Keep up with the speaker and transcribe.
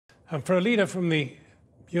And for a leader from the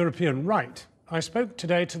European right, I spoke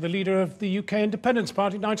today to the leader of the UK Independence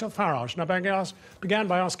Party, Nigel Farage, and I began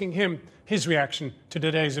by asking him his reaction to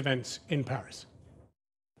today's events in Paris.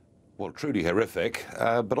 Well, truly horrific,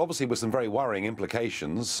 but obviously with some very worrying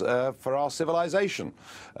implications for our civilization.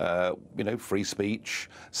 You know, free speech,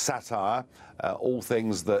 satire, all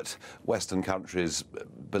things that Western countries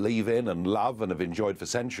believe in and love and have enjoyed for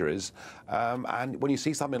centuries. And when you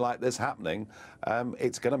see something like this happening,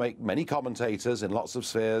 it's going to make many commentators in lots of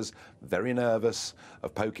spheres very nervous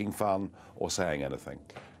of poking fun or saying anything.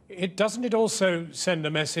 Doesn't it also send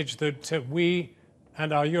a message that we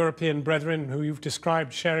and our European brethren, who you've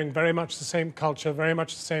described sharing very much the same culture, very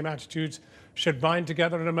much the same attitudes, should bind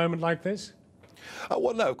together at a moment like this?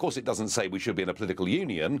 Well, no, of course it doesn't say we should be in a political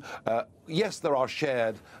union. Yes, there are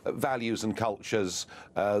shared values and cultures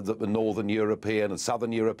that the Northern European and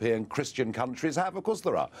Southern European Christian countries have. Of course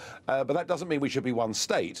there are. But that doesn't mean we should be one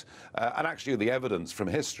state. And actually the evidence from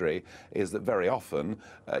history is that very often,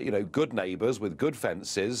 you know, good neighbours with good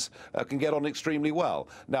fences can get on extremely well.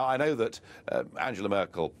 Now, I know that Angela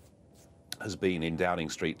Merkel has been in Downing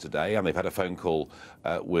Street today, and they've had a phone call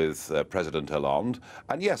with President Hollande.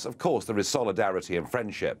 And yes, of course, there is solidarity and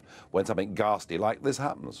friendship when something ghastly like this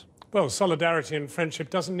happens. Well, solidarity and friendship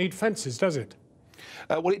doesn't need fences, does it?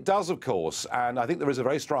 Well, it does, of course, and I think there is a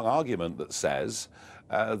very strong argument that says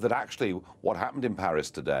that actually what happened in Paris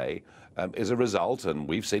today is a result, and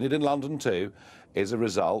we've seen it in London too, is a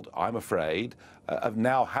result, I'm afraid, of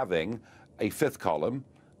now having a fifth column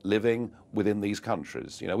living within these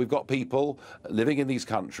countries. You know, we've got people living in these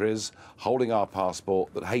countries holding our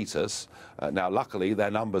passport that hate us. Now, luckily, their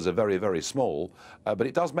numbers are very, very small, but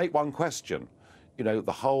it does make one question. You know,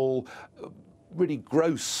 the whole really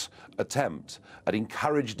gross attempt at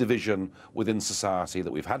encouraged division within society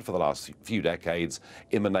that we've had for the last few decades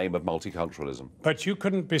in the name of multiculturalism. But you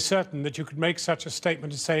couldn't be certain that you could make such a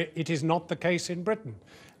statement to say it is not the case in Britain.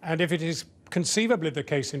 And if it is conceivably the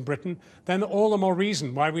case in Britain, then all the more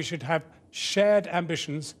reason why we should have shared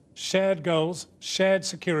ambitions, shared goals, shared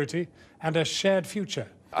security, and a shared future.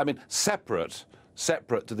 I mean, separate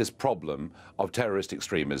to this problem of terrorist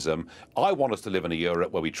extremism. I want us to live in a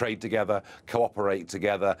Europe where we trade together, cooperate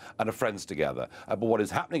together, and are friends together. But what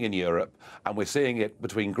is happening in Europe, and we're seeing it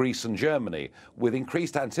between Greece and Germany, with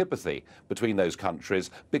increased antipathy between those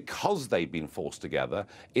countries because they've been forced together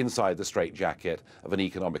inside the straitjacket of an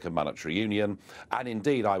economic and monetary union. And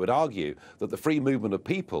indeed, I would argue that the free movement of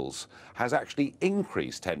peoples has actually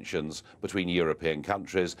increased tensions between European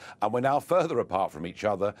countries, and we're now further apart from each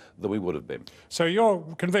other than we would have been. So you're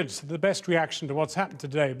convinced that the best reaction to what's happened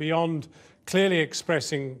today, beyond clearly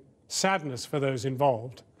expressing sadness for those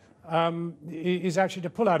involved, is actually to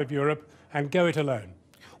pull out of Europe and go it alone?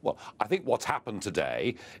 Well, I think what's happened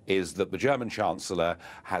today is that the German Chancellor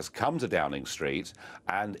has come to Downing Street,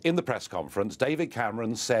 and in the press conference, David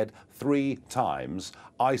Cameron said 3 times,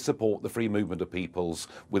 I support the free movement of peoples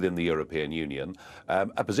within the European Union,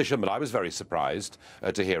 a position that I was very surprised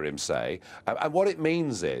to hear him say. And what it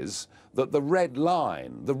means is that the red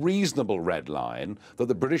line, the reasonable red line that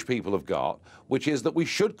the British people have got, which is that we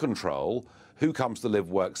should control who comes to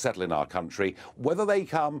live, work, settle in our country, whether they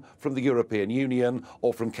come from the European Union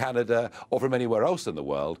or from Canada or from anywhere else in the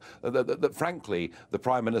world, that frankly, the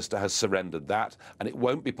Prime Minister has surrendered that, and it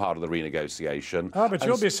won't be part of the renegotiation. Ah, but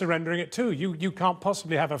you'll be surrendering it too. You can't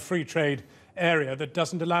possibly have a free trade area that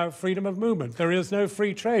doesn't allow freedom of movement. There is no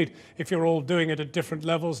free trade if you're all doing it at different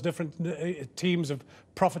levels, different teams of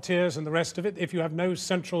profiteers and the rest of it, if you have no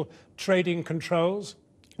central trading controls.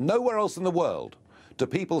 Nowhere else in the world do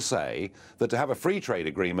people say that to have a free trade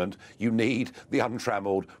agreement, you need the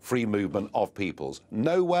untrammeled free movement of peoples.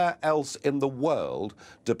 Nowhere else in the world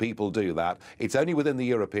do people do that. It's only within the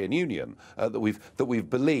European Union that we've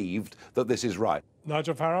believed that this is right.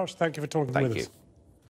 Nigel Farage, thank you for talking with us. Thank you.